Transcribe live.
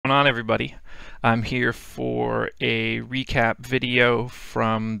going on, everybody? I'm here for a recap video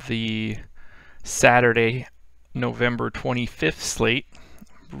from the Saturday, November 25th slate.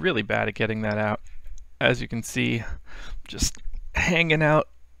 Really bad at getting that out. As you can see, just hanging out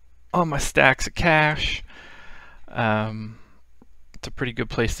on my stacks of cash. It's a pretty good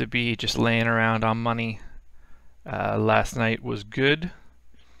place to be, just laying around on money. Last night was good.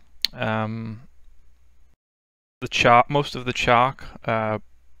 Most of the chalk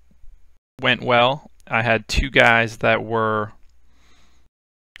went well. I had two guys that were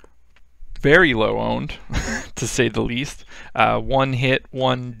very low owned, to say the least. One hit,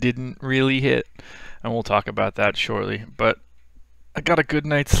 one didn't really hit, and we'll talk about that shortly. But I got a good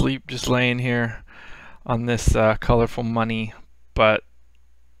night's sleep just laying here on this colorful money. But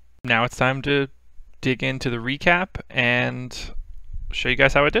now it's time to dig into the recap and show you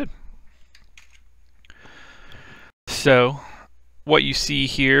guys how I did. So what you see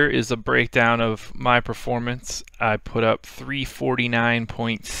here is a breakdown of my performance. I put up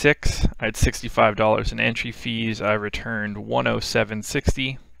 349.6. I had $65 in entry fees. I returned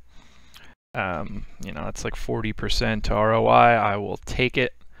 107.60. That's like 40% ROI. I will take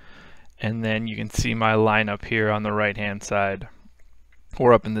it. And then you can see my lineup here on the right hand side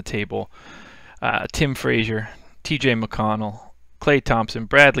or up in the table. Tim Frazier, TJ McConnell, Klay Thompson,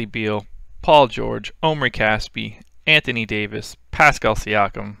 Bradley Beal, Paul George, Omri Caspi, Anthony Davis, Pascal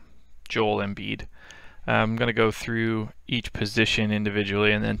Siakam, Joel Embiid. I'm going to go through each position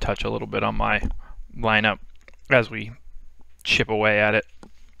individually and then touch a little bit on my lineup as we chip away at it.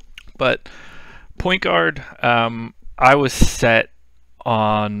 But point guard, I was set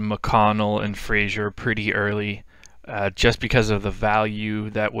on McConnell and Frazier pretty early just because of the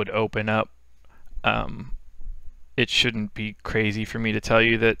value that would open up. It shouldn't be crazy for me to tell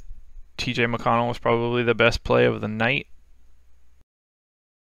you that TJ McConnell was probably the best play of the night.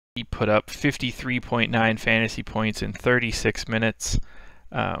 He put up 53.9 fantasy points in 36 minutes.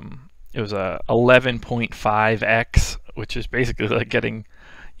 It was a 11.5x, which is basically like getting,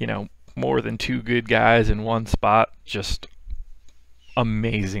 more than two good guys in one spot. Just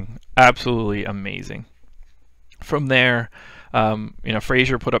amazing, absolutely amazing. From there,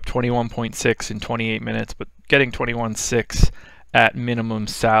 Frazier put up 21.6 in 28 minutes, but getting 21.6 at minimum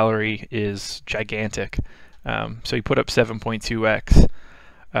salary is gigantic. So he put up 7.2x.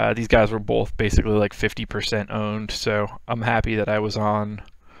 These guys were both basically like 50% owned, so I'm happy that I was on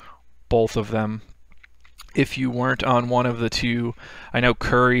both of them. If you weren't on one of the two, I know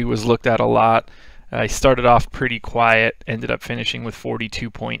Curry was looked at a lot. He started off pretty quiet, ended up finishing with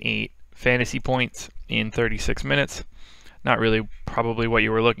 42.8 fantasy points in 36 minutes. Not really probably what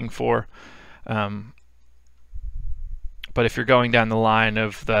you were looking for. But if you're going down the line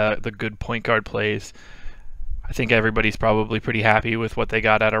of the good point guard plays, I think everybody's probably pretty happy with what they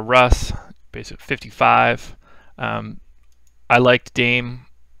got out of Russ, basically 55. I liked Dame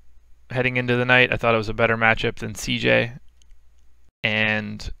heading into the night. I thought it was a better matchup than CJ.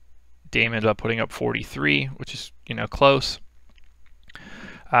 And Dame ended up putting up 43, which is, close.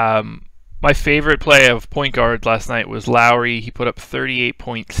 My favorite play of point guard last night was Lowry. He put up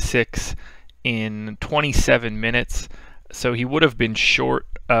 38.6 in 27 minutes. So he would have been short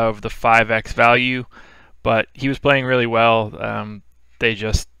of the 5x value, but he was playing really well. They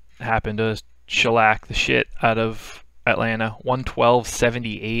just happened to shellac the shit out of Atlanta.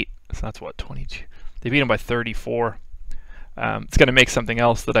 112.78. So that's what, 22. They beat him by 34. It's going to make something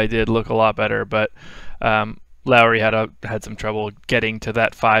else that I did look a lot better, but Lowry had some trouble getting to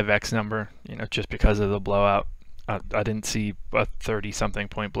that 5x number, just because of the blowout. I didn't see a 30-something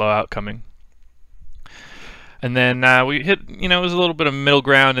point blowout coming. And then we hit, it was a little bit of middle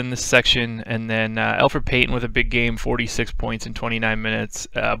ground in this section. And then Elfrid Payton with a big game, 46 points in 29 minutes.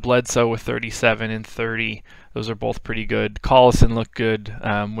 Bledsoe with 37 and 30. Those are both pretty good. Collison looked good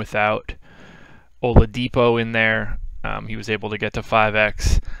without Oladipo in there. He was able to get to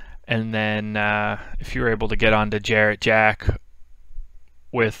 5x. And then if you were able to get onto Jarrett Jack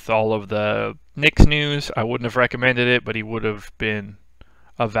with all of the Knicks news, I wouldn't have recommended it, but he would have been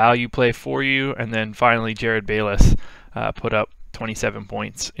a value play for you. And then finally, Jared Bayless put up 27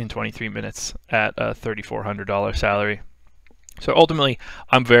 points in 23 minutes at a $3,400 salary. So ultimately,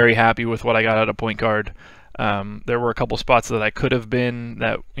 I'm very happy with what I got out of point guard. There were a couple spots that I could have been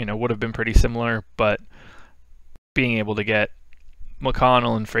that would have been pretty similar, but being able to get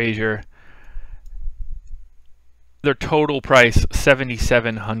McConnell and Frazier, their total price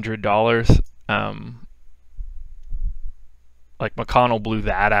 $7,700. Like McConnell blew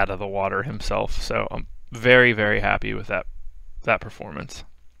that out of the water himself, so I'm very, very happy with that performance.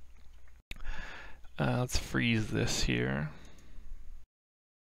 Let's freeze this here.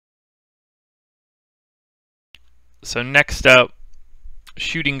 So next up,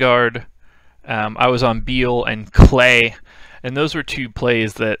 shooting guard. I was on Beal and Clay, and those were two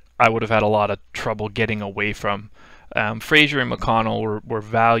plays that I would have had a lot of trouble getting away from. Frazier and McConnell were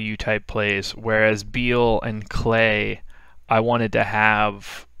value type plays, whereas Beal and Clay I wanted to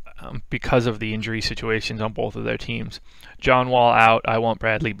have because of the injury situations on both of their teams. John Wall out, I want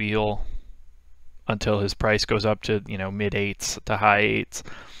Bradley Beal until his price goes up to mid 8s to high 8s.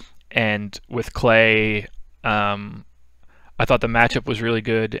 And with Clay, I thought the matchup was really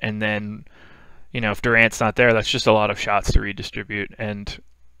good, and then if Durant's not there, that's just a lot of shots to redistribute, and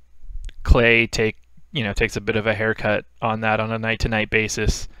Clay takes a bit of a haircut on that on a night-to-night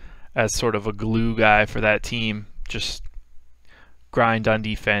basis as sort of a glue guy for that team. Just grind on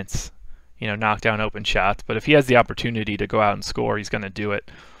defense, knock down open shots. But if he has the opportunity to go out and score, he's going to do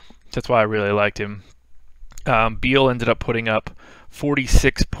it. That's why I really liked him. Beal ended up putting up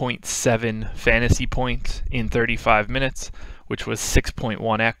 46.7 fantasy points in 35 minutes, which was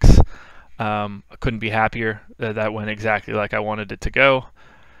 6.1x. I couldn't be happier. That went exactly like I wanted it to go.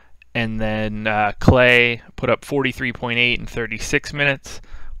 And then Clay put up 43.8 in 36 minutes,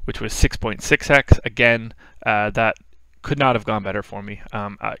 which was 6.6x. Again, that could not have gone better for me.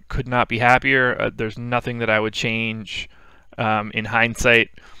 I could not be happier. There's nothing that I would change in hindsight.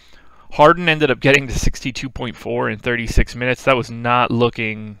 Harden ended up getting to 62.4 in 36 minutes. That was not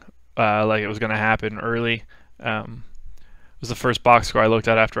looking like it was going to happen early. It was the first box score I looked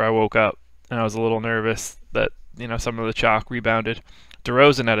at after I woke up, and I was a little nervous that some of the chalk rebounded.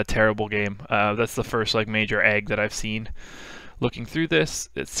 DeRozan had a terrible game. That's the first major egg that I've seen. Looking through this,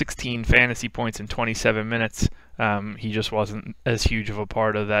 it's 16 fantasy points in 27 minutes. He just wasn't as huge of a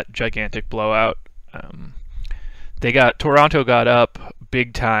part of that gigantic blowout. Toronto got up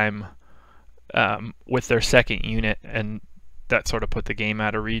big time with their second unit, and that sort of put the game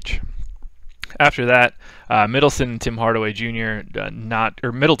out of reach. After that, Middleton and Tim Hardaway Jr. not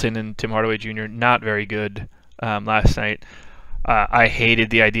very good last night. I hated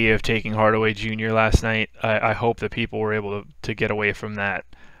the idea of taking Hardaway Jr. last night. I hope that people were able to get away from that.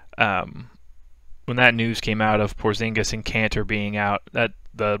 When that news came out of Porzingis and Kanter being out, that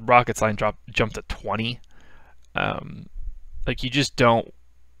the Rockets line jumped to 20. You just don't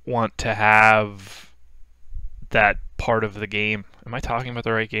want to have that part of the game. Am I talking about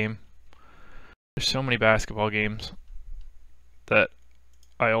the right game? There's so many basketball games that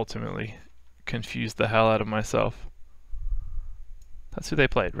I ultimately confused the hell out of myself. That's who they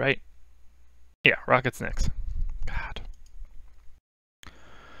played, right? Yeah, Rockets Knicks. God.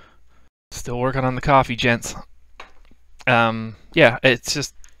 Still working on the coffee, gents. Yeah, it's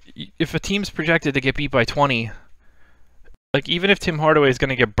just, if a team's projected to get beat by 20, even if Tim Hardaway is going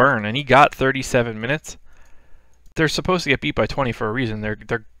to get burned, and he got 37 minutes, they're supposed to get beat by 20 for a reason.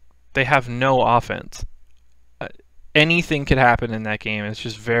 They have no offense. Anything could happen in that game. It's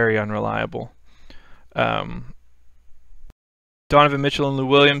just very unreliable. Donovan Mitchell and Lou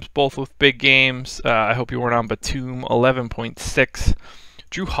Williams, both with big games. I hope you weren't on Batum, 11.6.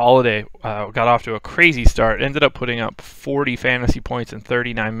 Drew Holiday got off to a crazy start. Ended up putting up 40 fantasy points in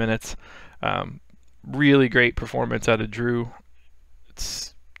 39 minutes. Really great performance out of Drew.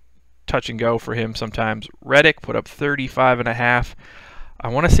 It's touch and go for him sometimes. Redick put up 35.5. I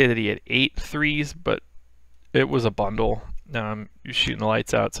want to say that he had 8 threes, but it was a bundle. You're shooting the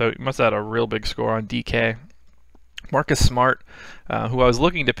lights out, so he must have had a real big score on DK. Marcus Smart, who I was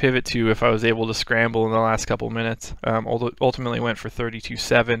looking to pivot to if I was able to scramble in the last couple minutes, ultimately went for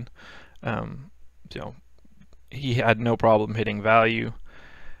 32.7. He had no problem hitting value.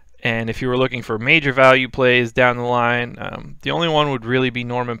 And if you were looking for major value plays down the line, the only one would really be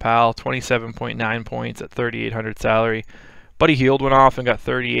Norman Powell, 27.9 points at 3,800 salary. Buddy Hield went off and got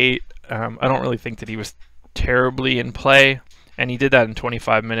 38. I don't really think that he was terribly in play, and he did that in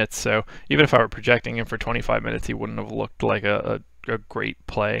 25 minutes. So even if I were projecting him for 25 minutes, he wouldn't have looked like a great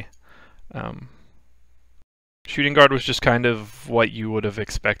play. Shooting guard was just kind of what you would have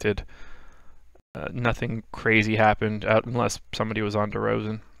expected. Nothing crazy happened unless somebody was on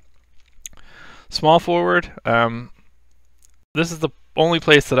DeRozan. Small forward, this is the only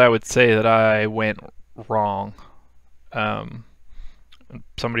place that I would say that I went wrong.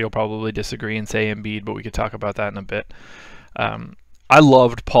 Somebody will probably disagree and say Embiid, but we could talk about that in a bit. I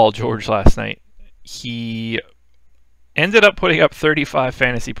loved Paul George last night. He ended up putting up 35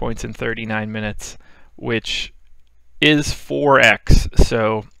 fantasy points in 39 minutes, which is 4x,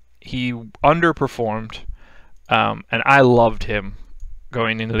 so he underperformed, and I loved him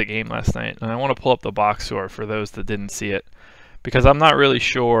going into the game last night. And I want to pull up the box score for those that didn't see it, because I'm not really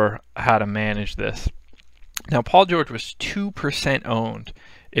sure how to manage this. Now, Paul George was 2% owned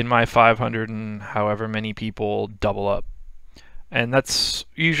in my 500 and however many people double up. And that's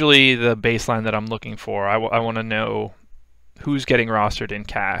usually the baseline that I'm looking for. I want to know who's getting rostered in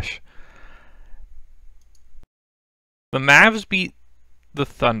cash. The Mavs beat the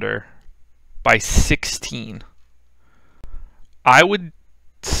Thunder by 16. I would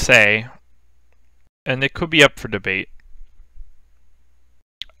say, and it could be up for debate,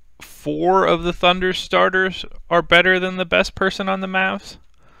 4 of the Thunder starters are better than the best person on the Mavs.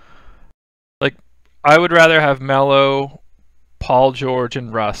 Like, I would rather have Melo, Paul George,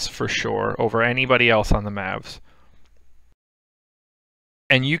 and Russ for sure over anybody else on the Mavs.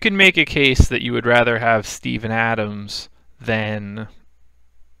 And you can make a case that you would rather have Steven Adams than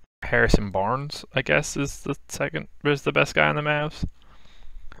Harrison Barnes, I guess, is the best guy on the Mavs.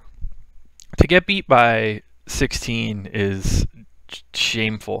 To get beat by 16 is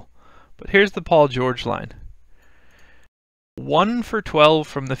shameful. But here's the Paul George line. 1 for 12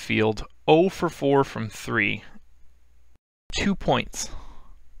 from the field, 0 for 4 from 3. 2 points.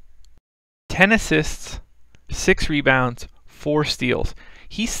 10 assists, 6 rebounds, 4 steals.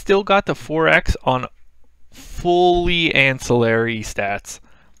 He's still got the 4x on fully ancillary stats,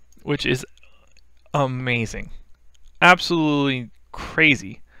 which is amazing. Absolutely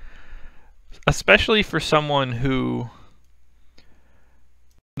crazy. Especially for someone who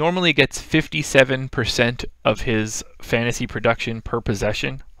normally gets 57% of his fantasy production per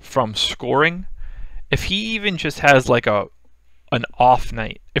possession from scoring. If he even just has like an off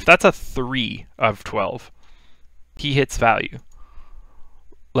night, if that's a 3 of 12, he hits value.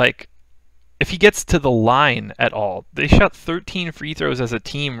 Like, if he gets to the line at all, they shot 13 free throws as a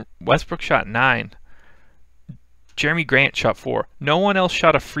team. Westbrook shot 9. Jeremy Grant shot 4. No one else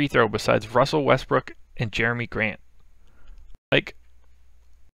shot a free throw besides Russell Westbrook and Jeremy Grant. Like,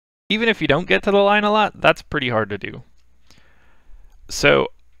 even if you don't get to the line a lot, that's pretty hard to do. So,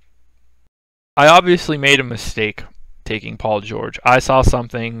 I obviously made a mistake taking Paul George. I saw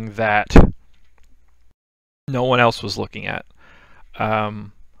something that no one else was looking at.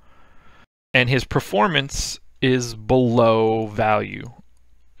 And his performance is below value.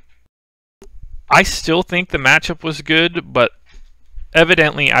 I still think the matchup was good, but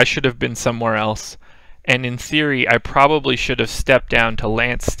evidently I should have been somewhere else. And in theory, I probably should have stepped down to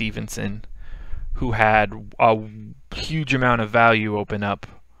Lance Stevenson, who had a huge amount of value open up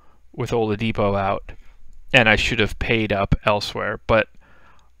with Oladipo out. And I should have paid up elsewhere. But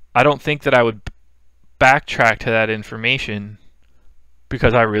I don't think that I would backtrack to that information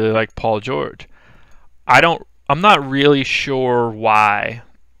because I really like Paul George. I'm not really sure why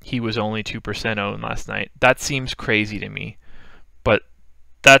he was only 2% owned last night. That seems crazy to me. But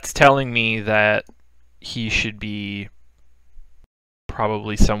that's telling me that he should be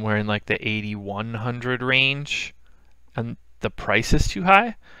probably somewhere in like the 8,100 range, and the price is too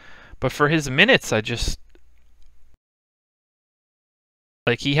high. But for his minutes, I just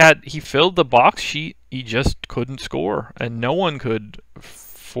like he filled the box sheet, he just couldn't score, and no one could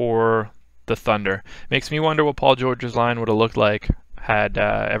for the Thunder. Makes me wonder what Paul George's line would have looked like had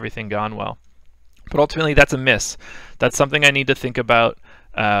everything gone well. But ultimately, that's a miss. That's something I need to think about.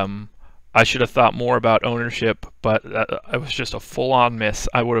 I should have thought more about ownership, but it was just a full-on miss.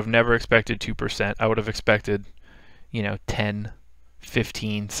 I would have never expected 2%. I would have expected, 10,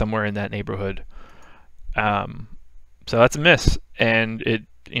 15, somewhere in that neighborhood. So that's a miss, and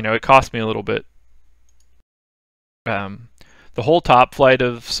it cost me a little bit. The whole top flight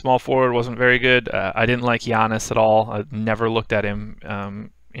of small forward wasn't very good. I didn't like Giannis at all. I never looked at him,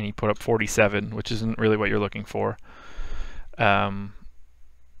 and he put up 47, which isn't really what you're looking for.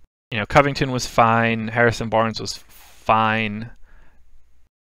 Covington was fine. Harrison Barnes was fine.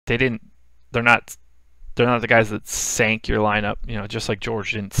 They're not the guys that sank your lineup. Just like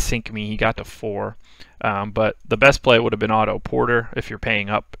George didn't sink me. He got to 4. But the best play would have been Otto Porter if you're paying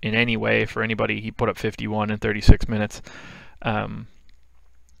up in any way for anybody. He put up 51 in 36 minutes.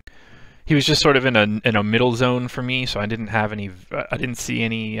 He was just sort of in a middle zone for me, so I didn't see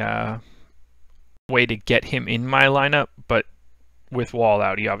any way to get him in my lineup. But with Wall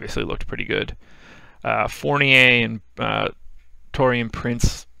out, he obviously looked pretty good. Fournier and Taurean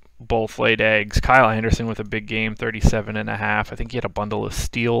Prince both laid eggs. Kyle Anderson with a big game, 37.5. I think he had a bundle of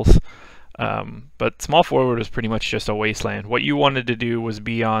steals. But small forward was pretty much just a wasteland. What you wanted to do was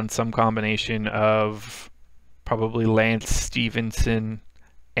be on some combination of probably Lance Stevenson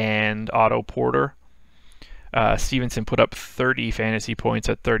and Otto Porter. Stevenson put up 30 fantasy points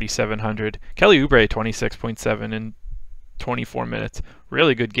at 3,700. Kelly Oubre 26.7 in 24 minutes.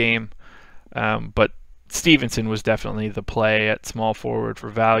 Really good game. But Stevenson was definitely the play at small forward for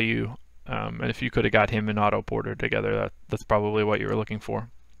value. And if you could have got him and Otto Porter together, that's probably what you were looking for.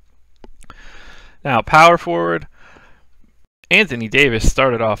 Now, power forward, Anthony Davis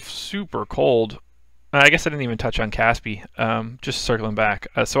started off super cold. I guess I didn't even touch on Caspi. Just circling back.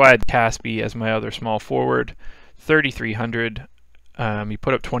 So I had Caspi as my other small forward, 3,300. He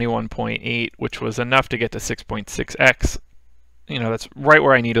put up 21.8, which was enough to get to 6.6x. You know, that's right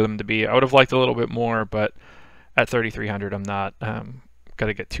where I needed him to be. I would have liked a little bit more, but at 3,300, I'm not going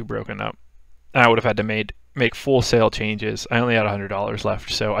to get too broken up. I would have had to make full sale changes. I only had $100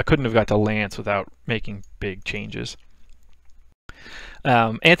 left, so I couldn't have got to Lance without making big changes.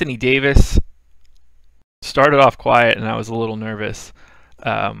 Anthony Davis started off quiet, and I was a little nervous.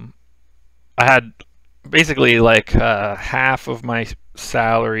 I had basically like half of my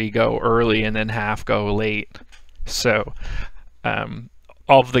salary go early and then half go late. So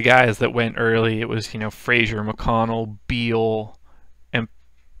all of the guys that went early, it was, you know, Frazier, McConnell, Beal, and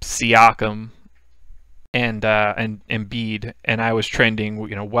Siakam, and Embiid, and I was trending,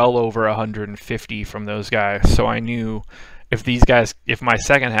 you know, well over 150 from those guys. So I knew if my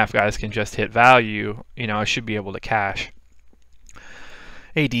second half guys can just hit value, you know, I should be able to cash.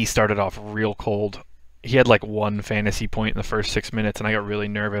 AD started off real cold. He had like 1 fantasy point in the first 6 minutes, and I got really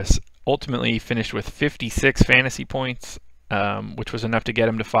nervous. Ultimately, he finished with 56 fantasy points, which was enough to get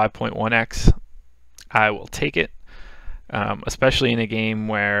him to 5.1x. I will take it, especially in a game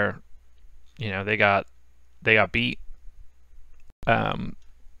where, you know, they got beat.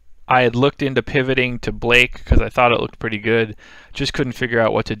 I had looked into pivoting to Blake because I thought it looked pretty good. Just couldn't figure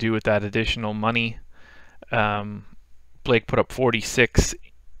out what to do with that additional money. Blake put up 46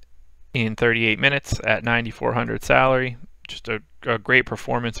 in 38 minutes at 9,400 salary. Just a great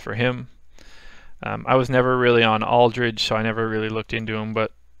performance for him. I was never really on Aldridge, so I never really looked into him,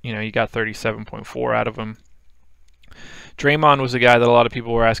 but you know, you got 37.4 out of him. Draymond was a guy that a lot of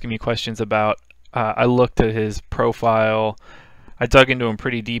people were asking me questions about. I looked at his profile. I dug into him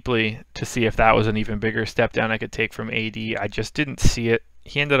pretty deeply to see if that was an even bigger step down I could take from AD. I just didn't see it.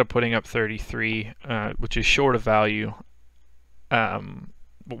 He ended up putting up 33, which is short of value.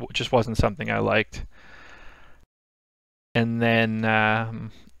 Just wasn't something I liked. And then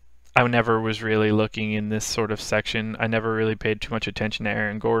I never was really looking in this sort of section. I never really paid too much attention to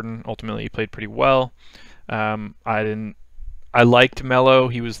Aaron Gordon. Ultimately, he played pretty well. I liked Melo.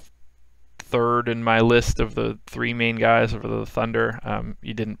 He was third in my list of the 3 main guys over the Thunder.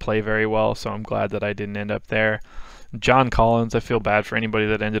 He didn't play very well, so I'm glad that I didn't end up there. John Collins, I feel bad for anybody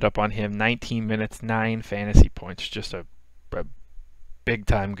that ended up on him. 19 minutes, 9 fantasy points. Just a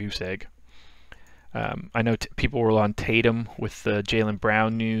big-time goose egg. I know people were on Tatum with the Jaylen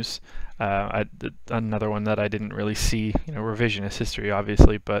Brown news. Another one that I didn't really see. You know, revisionist history,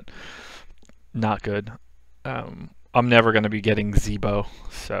 obviously, but not good. I'm never going to be getting Zebo,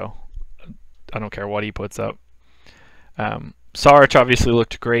 so I don't care what he puts up. Saric obviously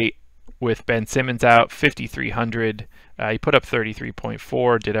looked great with Ben Simmons out, 5,300. He put up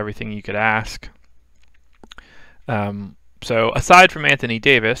 33.4, did everything you could ask. So aside from Anthony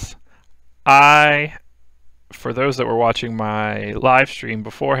Davis, for those that were watching my live stream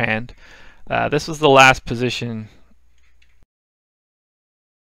beforehand, this was the last position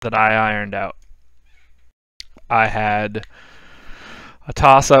that I ironed out. I had a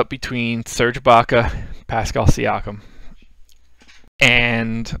toss-up between Serge Ibaka, Pascal Siakam,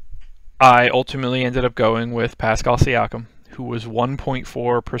 and I ultimately ended up going with Pascal Siakam, who was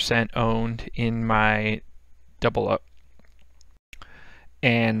 1.4% owned in my double-up,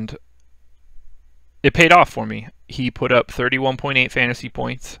 and it paid off for me. He put up 31.8 fantasy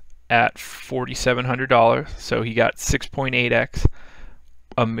points at $4,700, so he got 6.8x.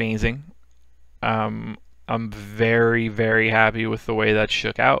 Amazing. I'm very, very happy with the way that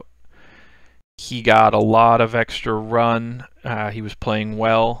shook out. He got a lot of extra run. He was playing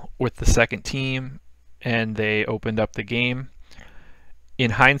well with the second team, and they opened up the game.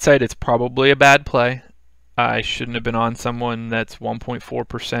 In hindsight, it's probably a bad play. I shouldn't have been on someone that's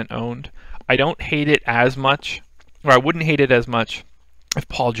 1.4% owned. I don't hate it as much, or I wouldn't hate it as much if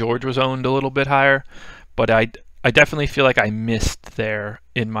Paul George was owned a little bit higher, but I definitely feel like I missed there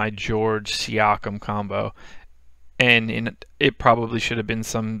in my George Siakam combo, and it probably should have been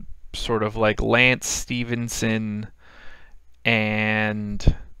some sort of like Lance Stevenson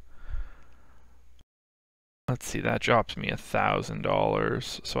and let's see, that drops me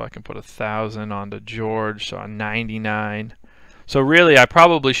 $1,000, so I can put 1,000 onto George, so on 99. So really, I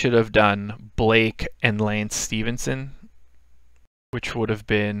probably should have done Blake and Lance Stevenson, which would have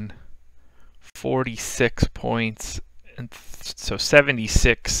been 46 points, and so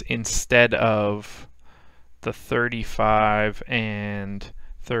 76 instead of the 35 and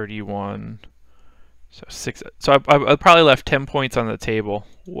 31. So 6. So I probably left 10 points on the table.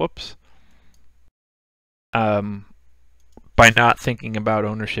 Whoops. by not thinking about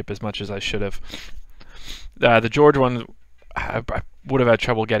ownership as much as I should have. The George one, I would have had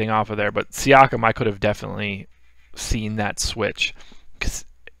trouble getting off of there, but Siakam, I could have definitely seen that switch because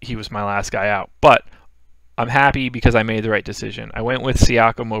he was my last guy out. But I'm happy because I made the right decision. I went with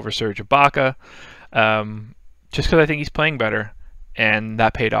Siakam over Serge Ibaka just because I think he's playing better, and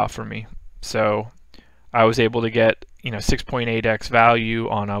that paid off for me. So I was able to get 6.8x value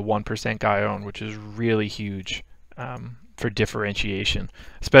on a 1% guy owned, which is really huge for differentiation,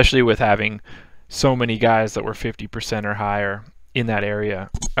 especially with having so many guys that were 50% or higher in that area.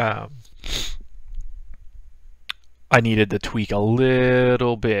 I needed to tweak a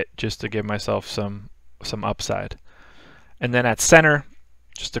little bit just to give myself some upside. And then at center,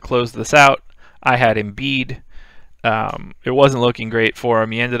 just to close this out, I had Embiid. It wasn't looking great for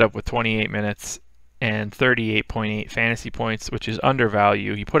him. He ended up with 28 minutes and 38.8 fantasy points, which is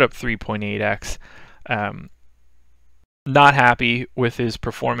undervalue. He put up 3.8x. Not happy with his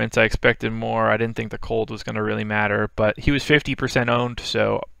performance. I expected more. I didn't think the cold was going to really matter, but he was 50% owned,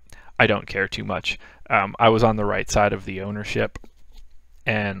 so I don't care too much. I was on the right side of the ownership,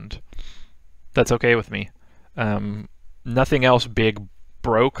 and that's okay with me. Nothing else big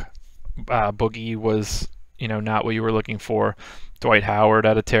broke. Boogie was, not what you were looking for. Dwight Howard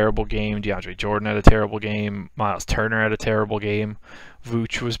had a terrible game. DeAndre Jordan had a terrible game. Miles Turner had a terrible game.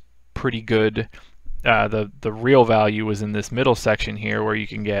 Vooch was pretty good. The real value was in this middle section here, where you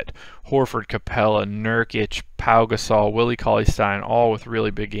can get Horford, Capella, Nurkic, Pau Gasol, Willie Cauley-Stein, all with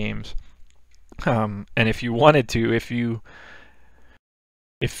really big games. And if you wanted to, if you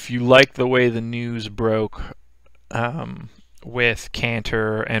like the way the news broke with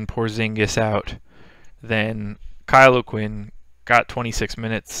Cantor and Porzingis out, then Kyle O'Quinn got 26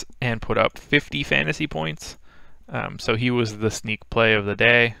 minutes and put up 50 fantasy points. So he was the sneak play of the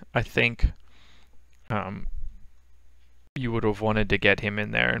day, I think. You would have wanted to get him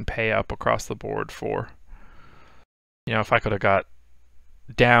in there and pay up across the board for, if I could have got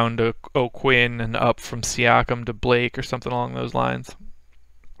down to O'Quinn and up from Siakam to Blake or something along those lines.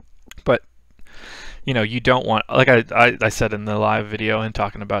 But, you don't want, like I said in the live video and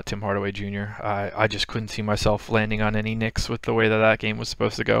talking about Tim Hardaway Jr., I just couldn't see myself landing on any Knicks with the way that game was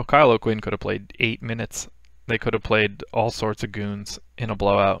supposed to go. Kyle O'Quinn could have played 8 minutes. They could have played all sorts of goons in a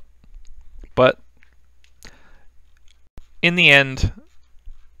blowout. But in the end,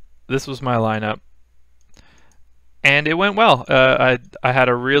 this was my lineup, and it went well. I had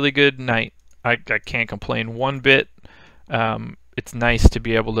a really good night. I can't complain one bit. It's nice to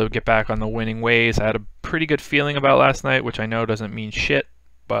be able to get back on the winning ways. I had a pretty good feeling about last night, which I know doesn't mean shit,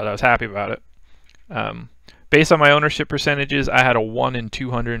 but I was happy about it. Based on my ownership percentages, I had a 1 in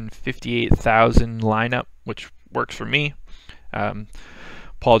 258,000 lineup, which works for me.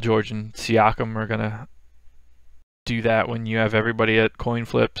 Paul George and Siakam are going to do that when you have everybody at coin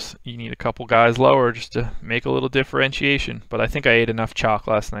flips. You need a couple guys lower just to make a little differentiation. But I think I ate enough chalk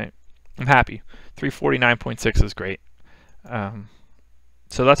last night. I'm happy. 349.6 is great.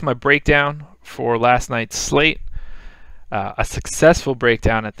 So that's my breakdown for last night's slate. A successful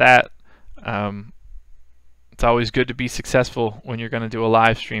breakdown at that. It's always good to be successful when you're going to do a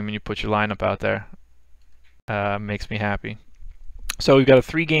live stream and you put your lineup out there. Makes me happy. So we've got a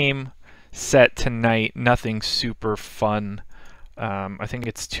 3-game set tonight. Nothing super fun. I think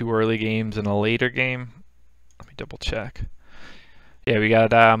it's 2 early games and a later game. Let me double check. Yeah, we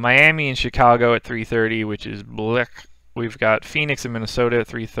got Miami and Chicago at 3:30, which is blick. We've got Phoenix and Minnesota at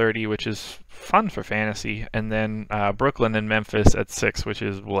 3:30, which is fun for fantasy, and then Brooklyn and Memphis at 6, which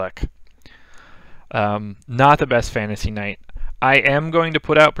is blick. Not the best fantasy night. I am going to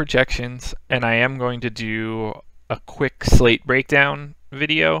put out projections, and I am going to do a quick slate breakdown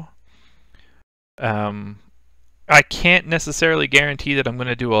video. I can't necessarily guarantee that I'm going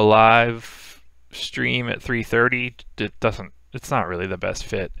to do a live stream at 3:30. It's not really the best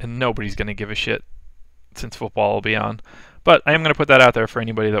fit, and nobody's going to give a shit since football will be on. But I am going to put that out there for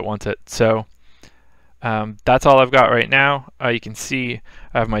anybody that wants it. So that's all I've got right now. You can see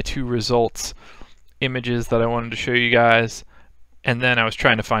I have my 2 results images that I wanted to show you guys. And then I was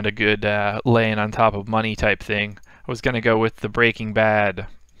trying to find a good laying on top of money type thing. I was going to go with the Breaking Bad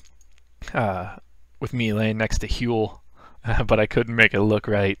with me laying next to Huel, but I couldn't make it look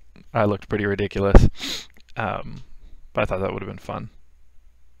right. I looked pretty ridiculous. But I thought that would have been fun.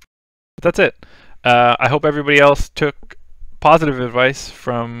 But that's it. I hope everybody else took positive advice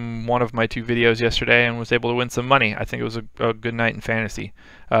from one of my 2 videos yesterday and was able to win some money. I think it was a good night in fantasy.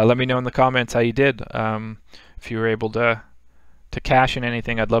 Let me know in the comments how you did. If you were able to cash in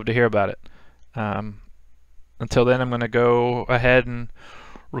anything, I'd love to hear about it. Until then, I'm going to go ahead and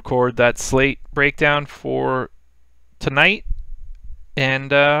record that slate breakdown for tonight,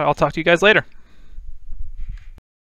 and I'll talk to you guys later.